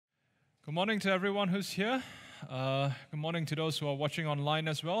Good morning to everyone who's here. Good morning to those who are watching online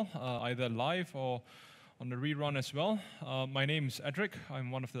as well, either live or on the rerun as well. My name is Edric.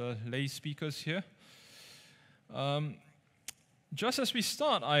 I'm one of the lay speakers here. Just as we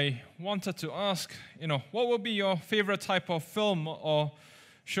start, I wanted to ask, what would be your favorite type of film or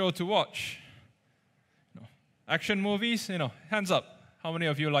show to watch? Action movies? Hands up. How many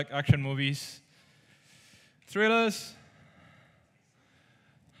of you like action movies? Thrillers?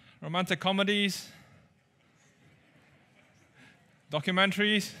 Romantic comedies,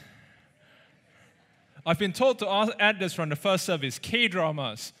 documentaries. I've been told to add this from the first service,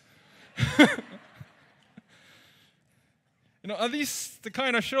 K-dramas. Are these the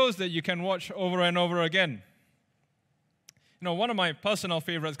kind of shows that you can watch over and over again? One of my personal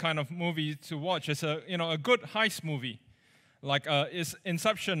favorite kind of movie to watch is a good heist movie, like is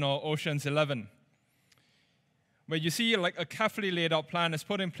Inception or Ocean's 11. Where you see like a carefully laid out plan is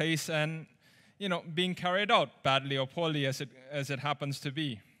put in place and being carried out badly or poorly as it happens to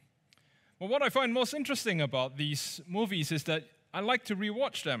be. But what I find most interesting about these movies is that I like to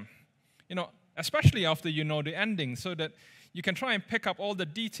rewatch them, especially after you know the ending, so that you can try and pick up all the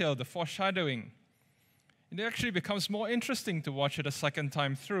detail, the foreshadowing. It actually becomes more interesting to watch it a second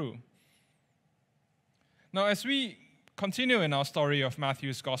time through. Now, as we continue in our story of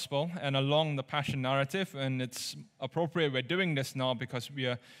Matthew's Gospel and along the Passion narrative, and it's appropriate we're doing this now because we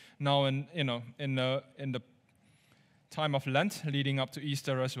are now in the time of Lent leading up to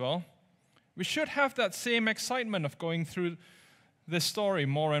Easter as well. We should have that same excitement of going through this story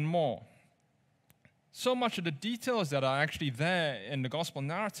more and more. So much of the details that are actually there in the Gospel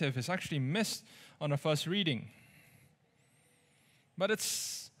narrative is actually missed on the first reading. But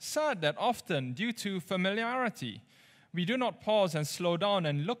it's sad that often, due to familiarity, we do not pause and slow down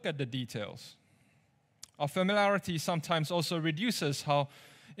and look at the details. Our familiarity sometimes also reduces how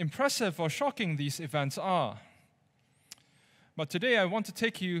impressive or shocking these events are. But today I want to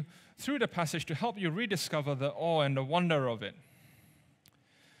take you through the passage to help you rediscover the awe and the wonder of it.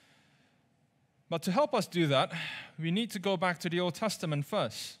 But to help us do that, we need to go back to the Old Testament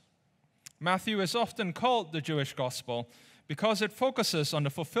first. Matthew is often called the Jewish Gospel because it focuses on the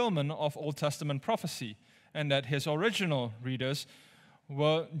fulfillment of Old Testament prophecy, and that his original readers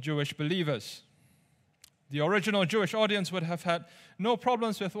were Jewish believers. The original Jewish audience would have had no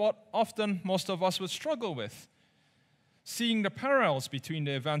problems with what often most of us would struggle with, seeing the parallels between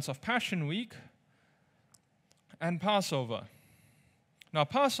the events of Passion Week and Passover. Now,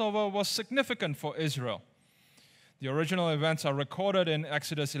 Passover was significant for Israel. The original events are recorded in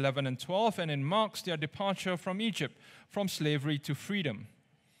Exodus 11 and 12, and it marks their departure from Egypt, from slavery to freedom.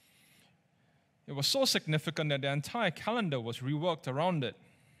 It was so significant that the entire calendar was reworked around it.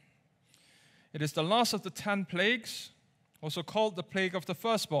 It is the last of the 10 plagues, also called the plague of the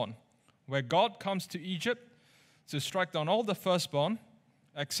firstborn, where God comes to Egypt to strike down all the firstborn,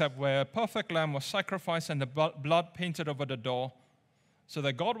 except where a perfect lamb was sacrificed and the blood painted over the door, so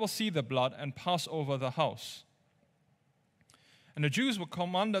that God will see the blood and pass over the house. And the Jews were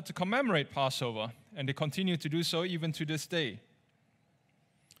commanded to commemorate Passover, and they continue to do so even to this day.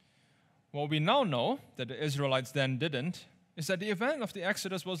 What we now know, that the Israelites then didn't, is that the event of the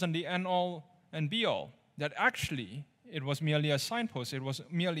Exodus wasn't the end-all and be-all. That actually, it was merely a signpost. It was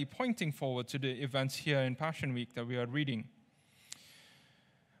merely pointing forward to the events here in Passion Week that we are reading,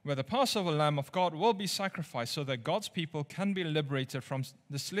 where the Passover Lamb of God will be sacrificed so that God's people can be liberated from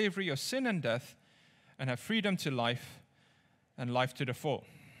the slavery of sin and death and have freedom to life and life to the full.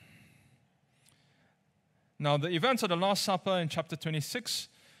 Now, the events of the Last Supper in chapter 26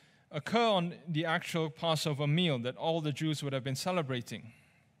 occur on the actual Passover meal that all the Jews would have been celebrating.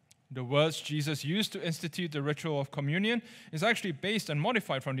 The words Jesus used to institute the ritual of communion is actually based and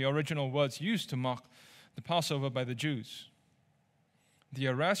modified from the original words used to mark the Passover by the Jews. The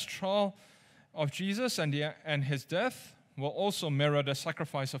arrest, trial of Jesus and his death will also mirror the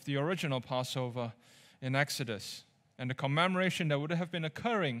sacrifice of the original Passover in Exodus and the commemoration that would have been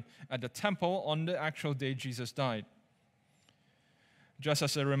occurring at the temple on the actual day Jesus died. Just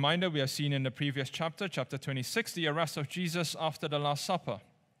as a reminder, we have seen in the previous chapter 26, the arrest of Jesus after the Last Supper.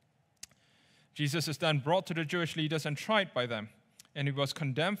 Jesus is then brought to the Jewish leaders and tried by them, and he was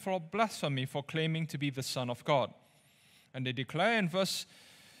condemned for blasphemy for claiming to be the Son of God. And they declare in verse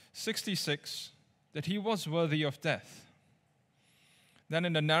 66 that he was worthy of death. Then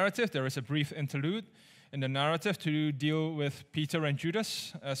in the narrative, there is a brief interlude in the narrative to deal with Peter and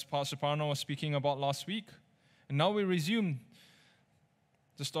Judas, as Pastor Parno was speaking about last week. And now we resume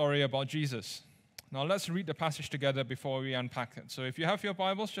the story about Jesus. Now let's read the passage together before we unpack it. So if you have your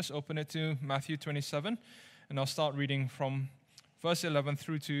Bibles, just open it to Matthew 27, and I'll start reading from verse 11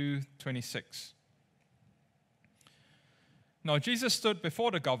 through to 26. Now Jesus stood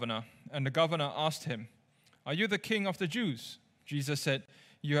before the governor, and the governor asked him, "Are you the king of the Jews?" Jesus said,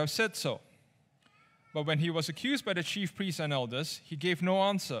 "You have said so." But when he was accused by the chief priests and elders, he gave no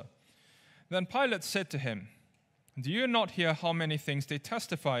answer. Then Pilate said to him, "Do you not hear how many things they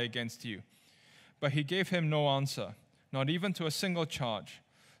testify against you?" But he gave him no answer, not even to a single charge,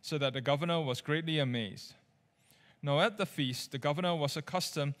 so that the governor was greatly amazed. Now at the feast, the governor was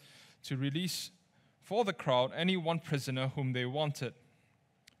accustomed to release for the crowd any one prisoner whom they wanted.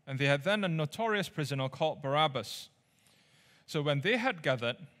 And they had then a notorious prisoner called Barabbas. So when they had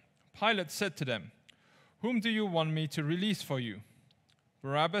gathered, Pilate said to them, "Whom do you want me to release for you,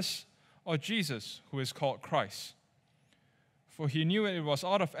 Barabbas or Jesus, who is called Christ?" For he knew it was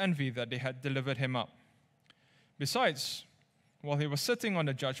out of envy that they had delivered him up. Besides, while he was sitting on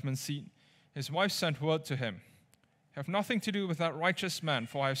the judgment seat, his wife sent word to him, "Have nothing to do with that righteous man,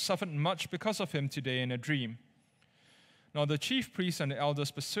 for I have suffered much because of him today in a dream." Now the chief priests and the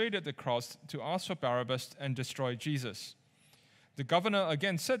elders persuaded the crowds to ask for Barabbas and destroy Jesus. The governor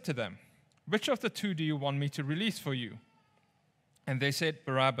again said to them, "Which of the two do you want me to release for you?" And they said,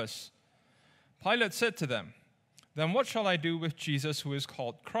 "Barabbas." Pilate said to them, "Then what shall I do with Jesus who is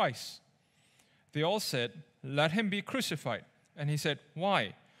called Christ?" They all said, "Let him be crucified." And he said,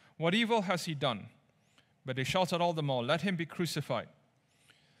 "Why? What evil has he done?" But they shouted all the more, "Let him be crucified."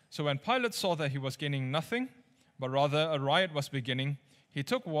 So when Pilate saw that he was gaining nothing, but rather a riot was beginning, he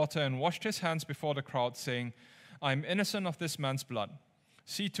took water and washed his hands before the crowd, saying, "I am innocent of this man's blood.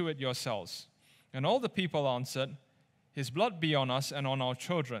 See to it yourselves." And all the people answered, "His blood be on us and on our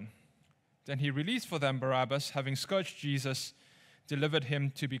children." Then he released for them Barabbas, having scourged Jesus, delivered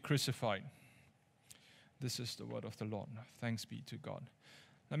him to be crucified. This is the word of the Lord. Thanks be to God.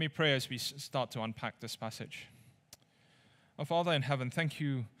 Let me pray as we start to unpack this passage. Our Father in heaven, thank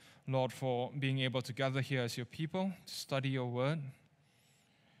you, Lord, for being able to gather here as your people, to study your word.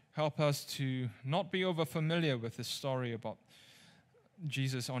 Help us to not be over familiar with this story about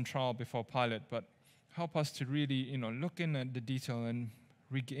Jesus on trial before Pilate, but help us to really, look in at the detail and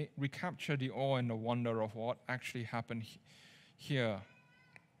recapture the awe and the wonder of what actually happened here.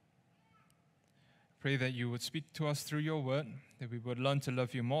 Pray that you would speak to us through your word, that we would learn to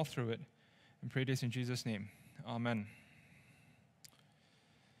love you more through it. And pray this in Jesus' name. Amen.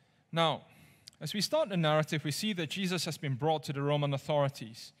 Now, as we start the narrative, we see that Jesus has been brought to the Roman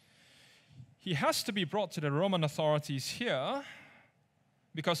authorities. He has to be brought to the Roman authorities here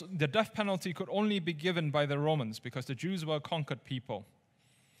because the death penalty could only be given by the Romans because the Jews were a conquered people.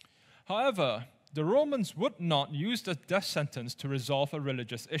 However, the Romans would not use the death sentence to resolve a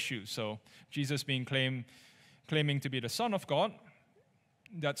religious issue. So Jesus being claiming to be the Son of God,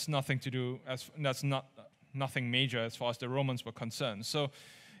 that's nothing major as far as the Romans were concerned. So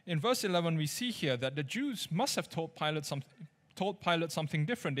in verse 11, we see here that the Jews must have told Pilate something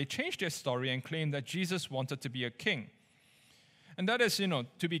different. They changed their story and claimed that Jesus wanted to be a king. And that is,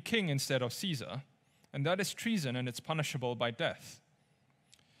 to be king instead of Caesar. And that is treason, and it's punishable by death.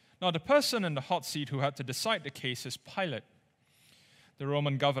 Now, the person in the hot seat who had to decide the case is Pilate, the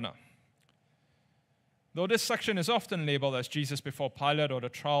Roman governor. Though this section is often labeled as Jesus before Pilate or the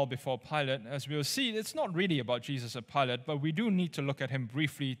trial before Pilate, as we'll see, it's not really about Jesus and Pilate, but we do need to look at him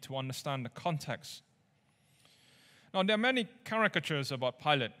briefly to understand the context. Now, there are many caricatures about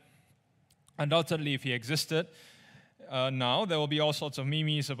Pilate. Undoubtedly, if he existed now, there will be all sorts of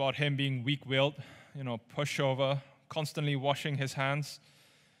memes about him being weak-willed, pushover, constantly washing his hands.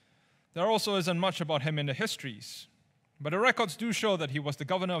 There also isn't much about him in the histories. But the records do show that he was the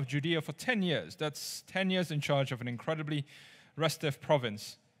governor of Judea for 10 years. That's 10 years in charge of an incredibly restive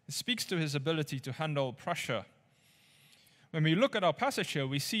province. It speaks to his ability to handle pressure. When we look at our passage here,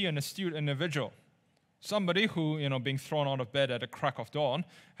 we see an astute individual. Somebody who, being thrown out of bed at the crack of dawn,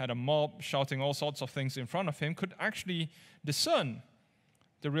 had a mob shouting all sorts of things in front of him, could actually discern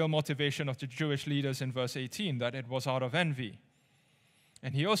the real motivation of the Jewish leaders in verse 18, that it was out of envy.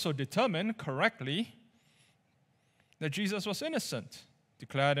 And he also determined correctly that Jesus was innocent,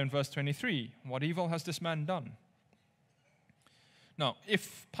 declared in verse 23, "What evil has this man done?" Now,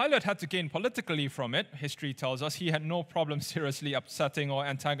 if Pilate had to gain politically from it, history tells us he had no problem seriously upsetting or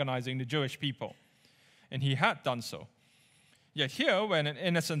antagonizing the Jewish people. And he had done so. Yet here, when an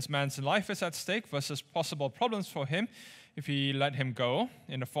innocent man's life is at stake versus possible problems for him if he let him go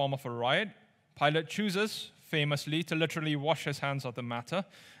in the form of a riot, Pilate chooses famously to literally wash his hands of the matter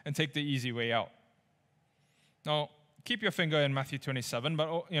and take the easy way out. Now, keep your finger in Matthew 27,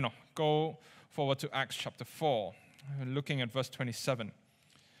 but go forward to Acts chapter 4, looking at verse 27.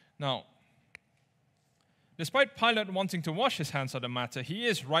 Now, Despite Pilate wanting to wash his hands of the matter, he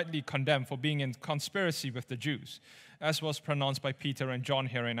is rightly condemned for being in conspiracy with the Jews, as was pronounced by Peter and John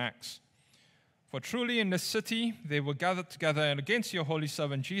here in Acts. For truly in this city they were gathered together against your holy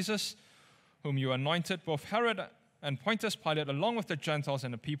servant Jesus, whom you anointed, both Herod and Pontius Pilate, along with the Gentiles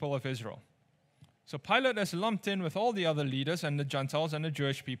and the people of Israel. So Pilate is lumped in with all the other leaders and the Gentiles and the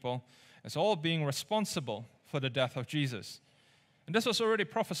Jewish people as all being responsible for the death of Jesus. And this was already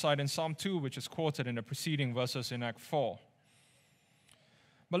prophesied in Psalm 2, which is quoted in the preceding verses in Act 4.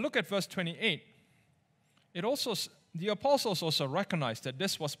 But look at verse 28. The apostles also recognized that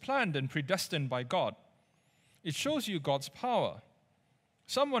this was planned and predestined by God. It shows you God's power.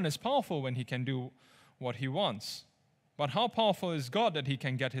 Someone is powerful when he can do what he wants. But how powerful is God that he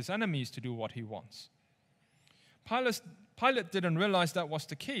can get his enemies to do what he wants? Pilate didn't realize that was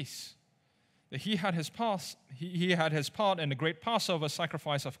the case, that he had his part in the great Passover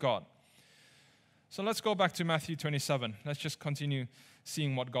sacrifice of God. So let's go back to Matthew 27. Let's just continue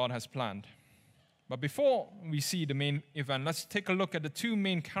seeing what God has planned. But before we see the main event, let's take a look at the two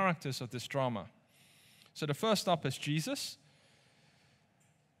main characters of this drama. So the first up is Jesus.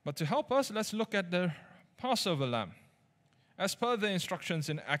 But to help us, let's look at the Passover lamb. As per the instructions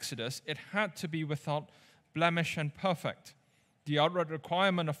in Exodus, it had to be without blemish and perfect. The outright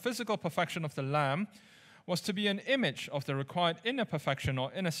requirement of physical perfection of the lamb was to be an image of the required inner perfection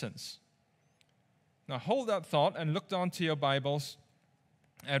or innocence. Now hold that thought and look down to your Bibles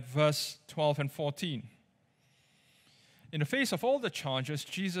at verse 12 and 14. In the face of all the charges,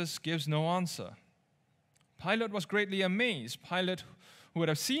 Jesus gives no answer. Pilate was greatly amazed. Pilate, who would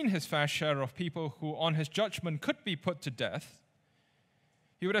have seen his fair share of people who on his judgment could be put to death,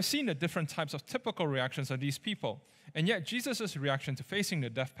 he would have seen the different types of typical reactions of these people. And yet Jesus' reaction to facing the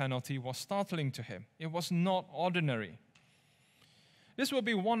death penalty was startling to him. It was not ordinary. This will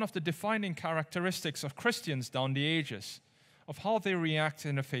be one of the defining characteristics of Christians down the ages, of how they react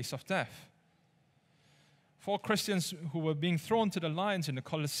in the face of death. For Christians who were being thrown to the lions in the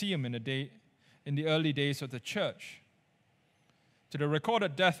Colosseum in the early days of the church, to the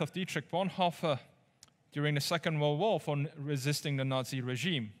recorded death of Dietrich Bonhoeffer during the Second World War for resisting the Nazi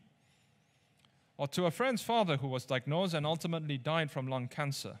regime, or to a friend's father who was diagnosed and ultimately died from lung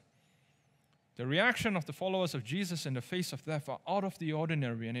cancer. The reaction of the followers of Jesus in the face of death are out of the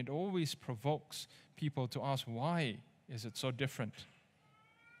ordinary, and it always provokes people to ask, why is it so different?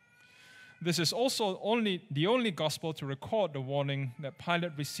 This is also the only gospel to record the warning that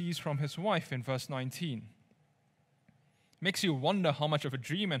Pilate receives from his wife in verse 19. Makes you wonder how much of a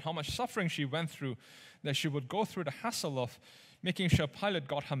dream and how much suffering she went through, that she would go through the hassle of making sure Pilate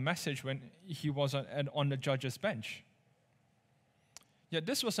got her message when he was on the judge's bench. Yet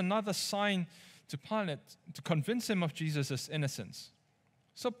this was another sign to Pilate to convince him of Jesus' innocence.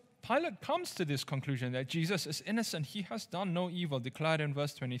 So Pilate comes to this conclusion that Jesus is innocent. He has done no evil, declared in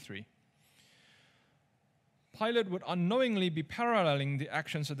verse 23. Pilate would unknowingly be paralleling the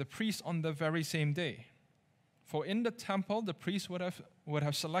actions of the priests on the very same day. For in the temple, the priest would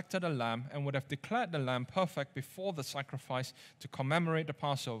have selected a lamb and would have declared the lamb perfect before the sacrifice to commemorate the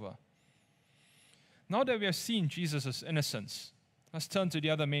Passover. Now that we have seen Jesus' innocence, let's turn to the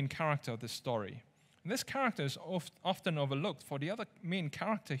other main character of this story. And this character is often overlooked, for the other main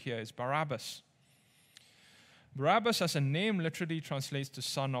character here is Barabbas. Barabbas as a name literally translates to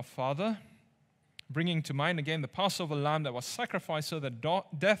son of father, bringing to mind again the Passover lamb that was sacrificed so that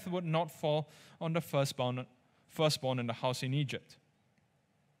death would not fall on the firstborn in the house in Egypt.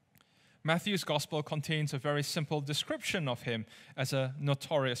 Matthew's gospel contains a very simple description of him as a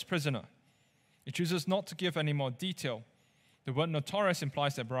notorious prisoner. It chooses not to give any more detail. The word notorious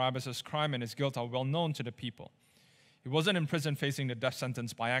implies that Barabbas' crime and his guilt are well known to the people. He wasn't in prison facing the death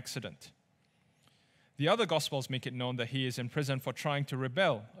sentence by accident. The other Gospels make it known that he is in prison for trying to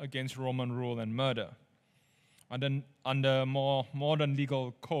rebel against Roman rule and murder. Under more modern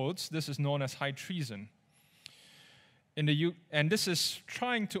legal codes, this is known as high treason. And this is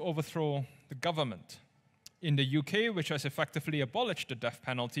trying to overthrow the government. In the UK, which has effectively abolished the death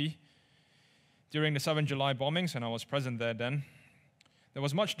penalty, during the 7 July bombings, and I was present there then, there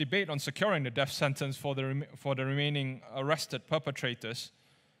was much debate on securing the death sentence for the remaining arrested perpetrators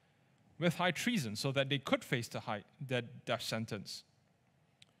with high treason so that they could face the death sentence.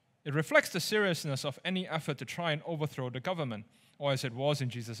 It reflects the seriousness of any effort to try and overthrow the government, or as it was in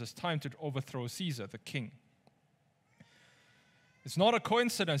Jesus' time, to overthrow Caesar, the king. It's not a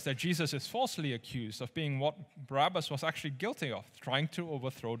coincidence that Jesus is falsely accused of being what Barabbas was actually guilty of, trying to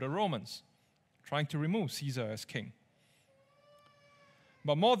overthrow the Romans, trying to remove Caesar as king.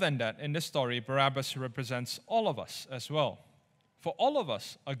 But more than that, in this story, Barabbas represents all of us as well. For all of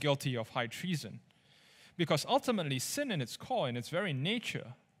us are guilty of high treason. Because ultimately, sin in its core, in its very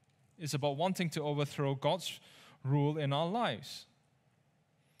nature, is about wanting to overthrow God's rule in our lives.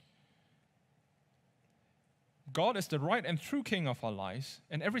 God is the right and true king of our lives,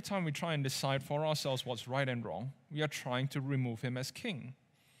 and every time we try and decide for ourselves what's right and wrong, we are trying to remove him as king.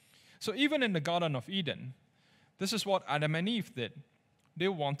 So even in the Garden of Eden, this is what Adam and Eve did. They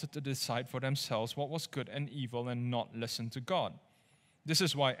wanted to decide for themselves what was good and evil and not listen to God. This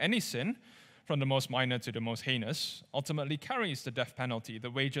is why any sin, from the most minor to the most heinous, ultimately carries the death penalty. The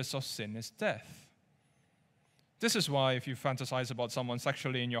wages of sin is death. This is why if you fantasize about someone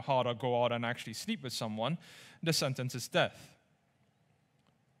sexually in your heart or go out and actually sleep with someone, the sentence is death.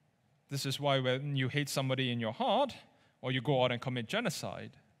 This is why when you hate somebody in your heart or you go out and commit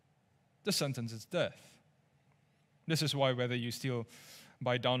genocide, the sentence is death. This is why whether you steal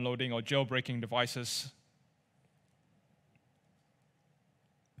by downloading or jailbreaking devices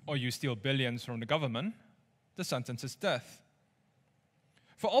or you steal billions from the government, the sentence is death.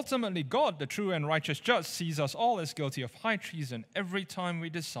 For ultimately, God, the true and righteous judge, sees us all as guilty of high treason every time we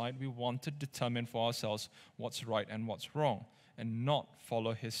decide we want to determine for ourselves what's right and what's wrong, and not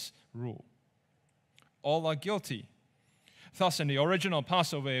follow his rule. All are guilty. Thus, in the original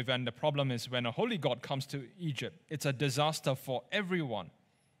Passover event, the problem is when a holy God comes to Egypt, it's a disaster for everyone.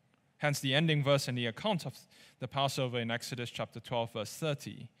 Hence, the ending verse in the account of the Passover in Exodus chapter 12, verse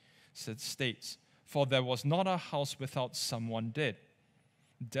 30, states, "For there was not a house without someone dead."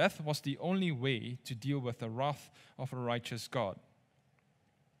 Death was the only way to deal with the wrath of a righteous God.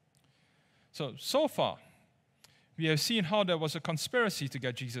 So far, we have seen how there was a conspiracy to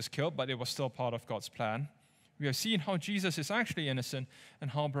get Jesus killed, but it was still part of God's plan. We have seen how Jesus is actually innocent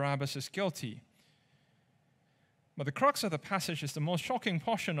and how Barabbas is guilty. But the crux of the passage is the most shocking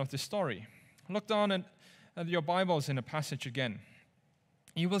portion of this story. Look down at your Bibles in the passage again.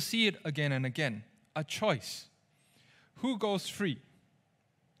 You will see it again and again. A choice. Who goes free?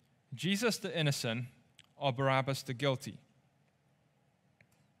 Jesus the innocent or Barabbas the guilty?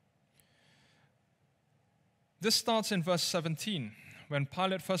 This starts in verse 17, when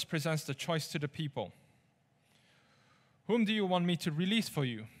Pilate first presents the choice to the people. Whom do you want me to release for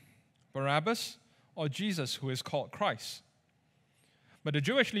you? Barabbas or Jesus, who is called Christ? But the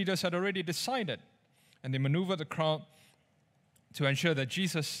Jewish leaders had already decided, and they maneuvered the crowd to ensure that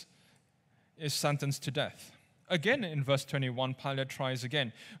Jesus is sentenced to death. Again, in verse 21, Pilate tries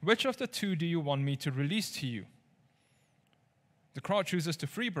again. Which of the two do you want me to release to you? The crowd chooses to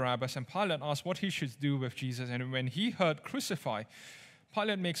free Barabbas, and Pilate asks what he should do with Jesus. And when he heard crucify,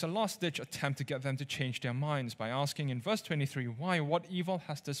 Pilate makes a last-ditch attempt to get them to change their minds by asking in verse 23, why? What evil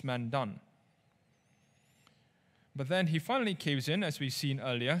has this man done? But then he finally caves in, as we've seen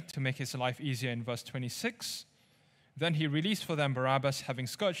earlier, to make his life easier in verse 26. Then he released for them Barabbas, having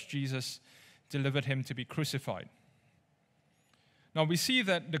scourged Jesus, delivered him to be crucified. Now we see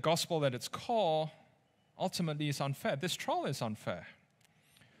that the gospel at its core ultimately is unfair. This trial is unfair.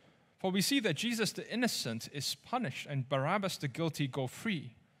 For we see that Jesus the innocent is punished and Barabbas the guilty go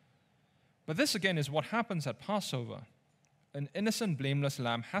free. But this again is what happens at Passover. An innocent, blameless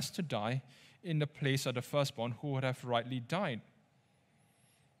lamb has to die in the place of the firstborn who would have rightly died.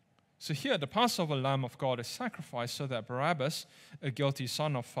 So here the Passover lamb of God is sacrificed so that Barabbas, a guilty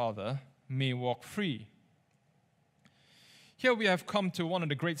son of father, may walk free. Here we have come to one of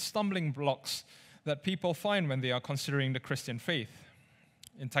the great stumbling blocks that people find when they are considering the Christian faith.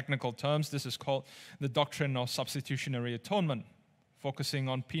 In technical terms, this is called the doctrine of substitutionary atonement, focusing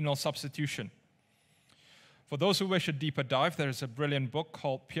on penal substitution. For those who wish a deeper dive, there is a brilliant book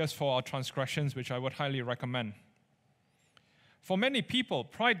called Pierced for Our Transgressions, which I would highly recommend. For many people,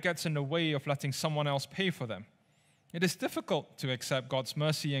 pride gets in the way of letting someone else pay for them. It is difficult to accept God's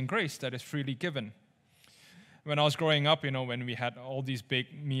mercy and grace that is freely given. When I was growing up, when we had all these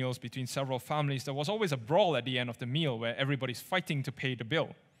big meals between several families, there was always a brawl at the end of the meal where everybody's fighting to pay the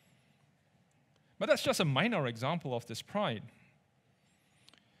bill. But that's just a minor example of this pride.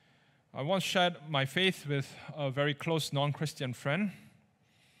 I once shared my faith with a very close non-Christian friend,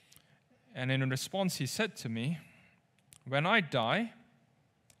 and in response he said to me, "When I die,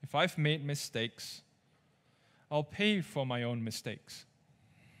 if I've made mistakes, I'll pay for my own mistakes."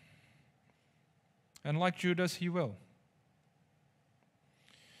 And like Judas, he will.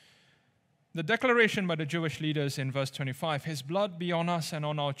 The declaration by the Jewish leaders in verse 25, "His blood be on us and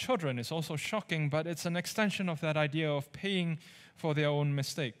on our children," is also shocking, but it's an extension of that idea of paying for their own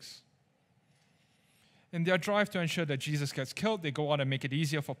mistakes. In their drive to ensure that Jesus gets killed, they go out and make it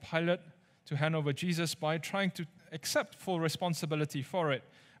easier for Pilate to hand over Jesus by trying to accept full responsibility for it.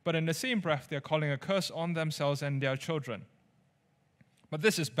 But in the same breath, they're calling a curse on themselves and their children. But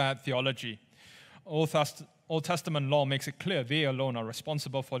this is bad theology. Old Testament law makes it clear they alone are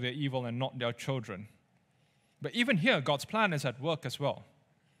responsible for their evil and not their children. But even here, God's plan is at work as well.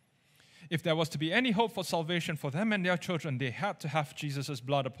 If there was to be any hope for salvation for them and their children, they had to have Jesus'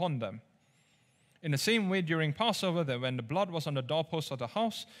 blood upon them. In the same way, during Passover, that when the blood was on the doorpost of the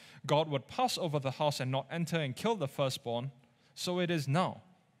house, God would pass over the house and not enter and kill the firstborn. So it is now.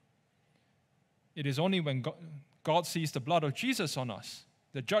 It is only when God sees the blood of Jesus on us,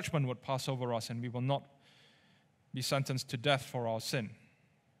 the judgment would pass over us and we will not be sentenced to death for our sin.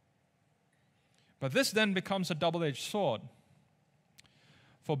 But this then becomes a double-edged sword.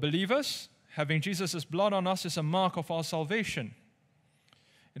 For believers, having Jesus' blood on us is a mark of our salvation.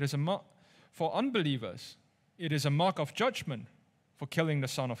 It is a mark. For unbelievers, it is a mark of judgment for killing the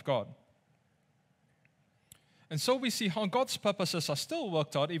Son of God. And so we see how God's purposes are still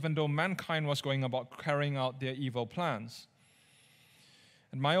worked out even though mankind was going about carrying out their evil plans.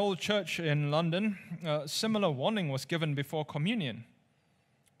 At my old church in London, a similar warning was given before communion,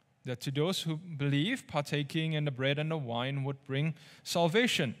 that to those who believe, partaking in the bread and the wine would bring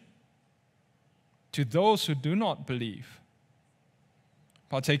salvation. To those who do not believe,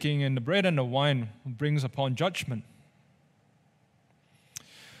 partaking in the bread and the wine brings upon judgment.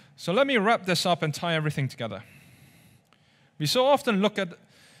 So let me wrap this up and tie everything together. We so often look at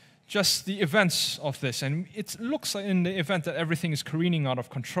just the events of this, and it looks like in the event that everything is careening out of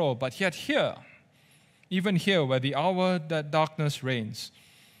control, but yet here, even here where the hour that darkness reigns,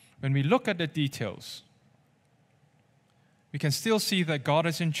 when we look at the details, we can still see that God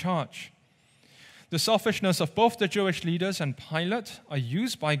is in charge. The selfishness of both the Jewish leaders and Pilate are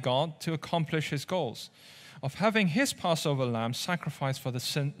used by God to accomplish his goals of having his Passover lamb sacrificed for the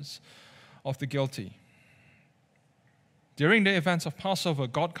sins of the guilty. During the events of Passover,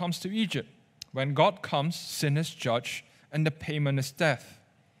 God comes to Egypt. When God comes, sin is judged and the payment is death.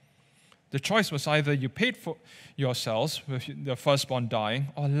 The choice was either you paid for yourselves with the firstborn dying,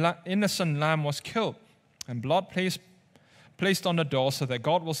 or innocent lamb was killed and blood placed on the door so that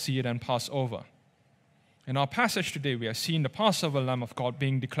God will see it and pass over. In our passage today, we are seeing the Passover Lamb of God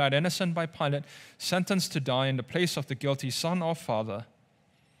being declared innocent by Pilate, sentenced to die in the place of the guilty son or father.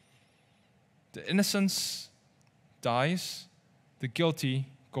 The innocent dies, the guilty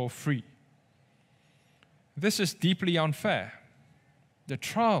go free. This is deeply unfair. The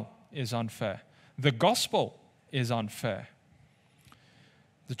trial is unfair. The gospel is unfair.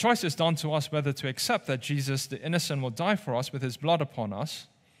 The choice is down to us whether to accept that Jesus, the innocent, will die for us with his blood upon us,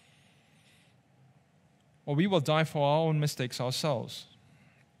 or we will die for our own mistakes ourselves.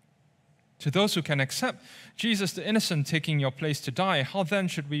 To those who can accept Jesus, the innocent, taking your place to die, how then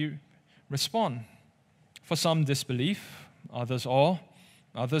should we respond? For some, disbelief, others awe,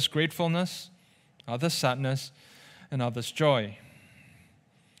 others gratefulness, others sadness, and others joy.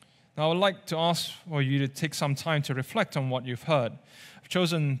 Now, I would like to ask for you to take some time to reflect on what you've heard. I've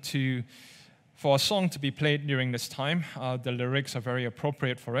chosen for a song to be played during this time. The lyrics are very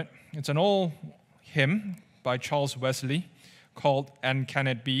appropriate for it. It's an old hymn by Charles Wesley called "And Can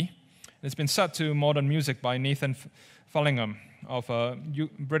It Be?" It's been set to modern music by Nathan Fullingham of a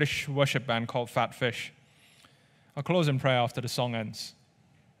British worship band called Fat Fish. I'll close in prayer after the song ends.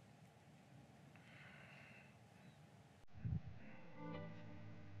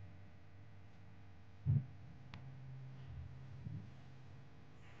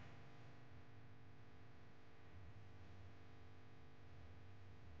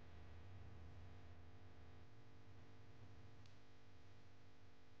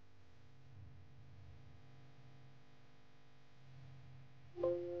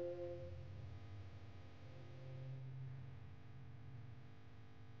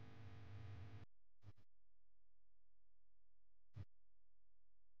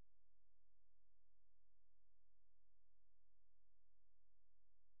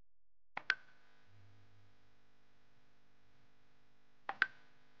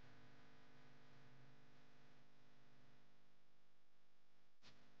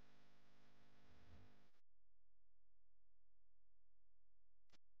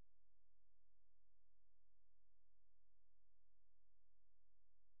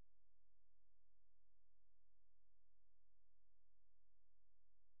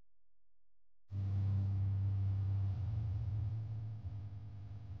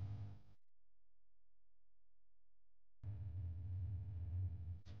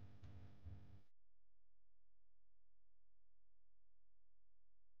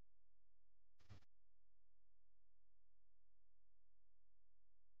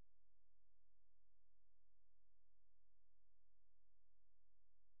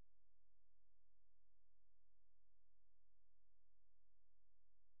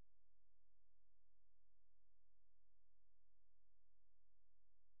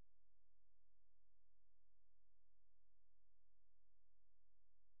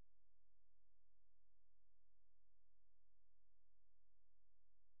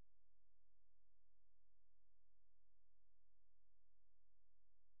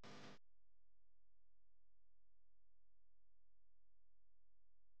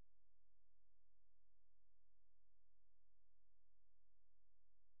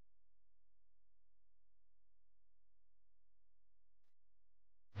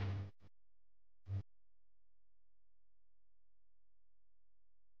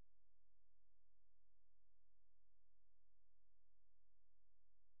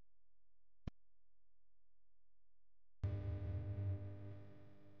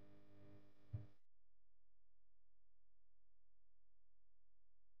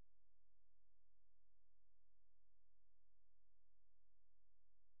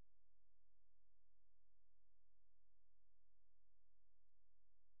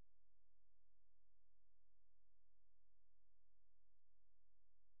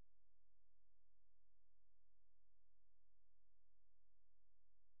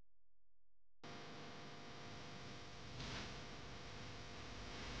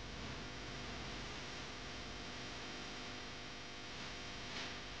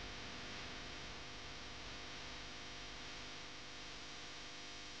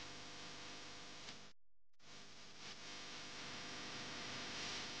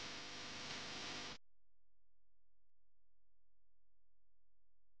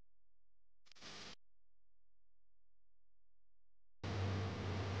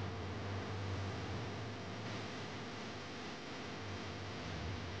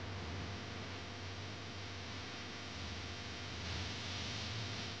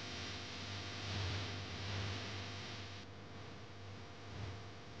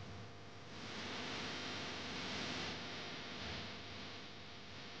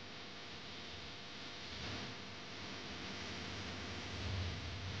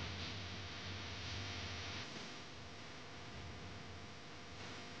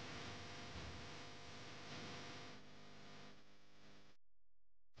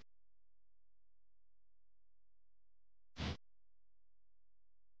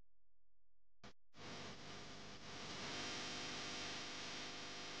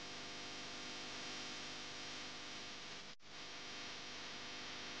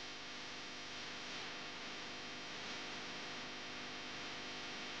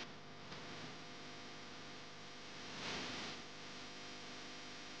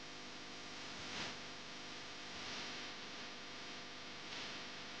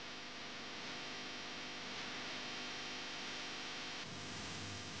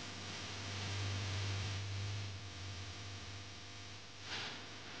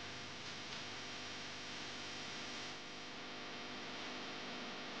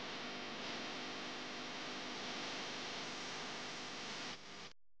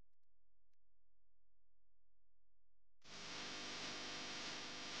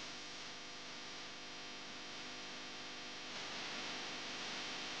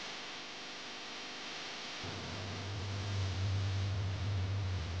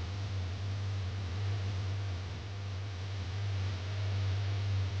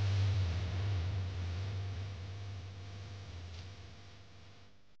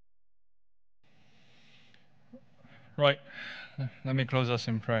 Right. Let me close us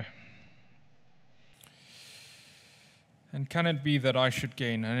in prayer. And can it be that I should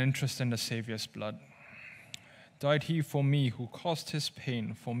gain an interest in the Savior's blood? Died he for me who caused his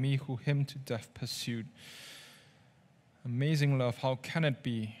pain, for me who him to death pursued. Amazing love, how can it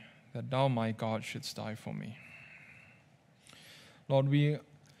be that thou, my God, shouldst die for me? Lord, it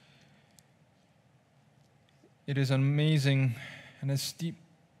is amazing and it's deep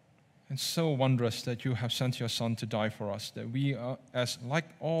and so wondrous that you have sent your Son to die for us, that we are,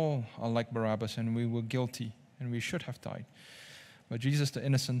 like Barabbas, and we were guilty and we should have died. But Jesus the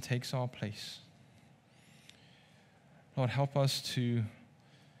innocent takes our place. Lord, help us to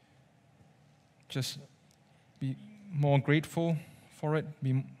just be more grateful for it,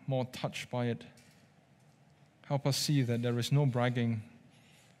 be more touched by it. Help us see that there is no bragging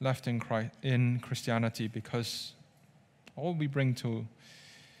left in Christianity, because all we bring to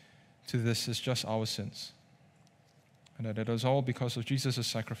this is just our sins. And that it is all because of Jesus'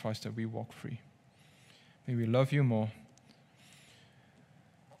 sacrifice that we walk free. May we love you more.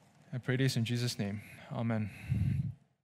 I pray this in Jesus' name. Amen.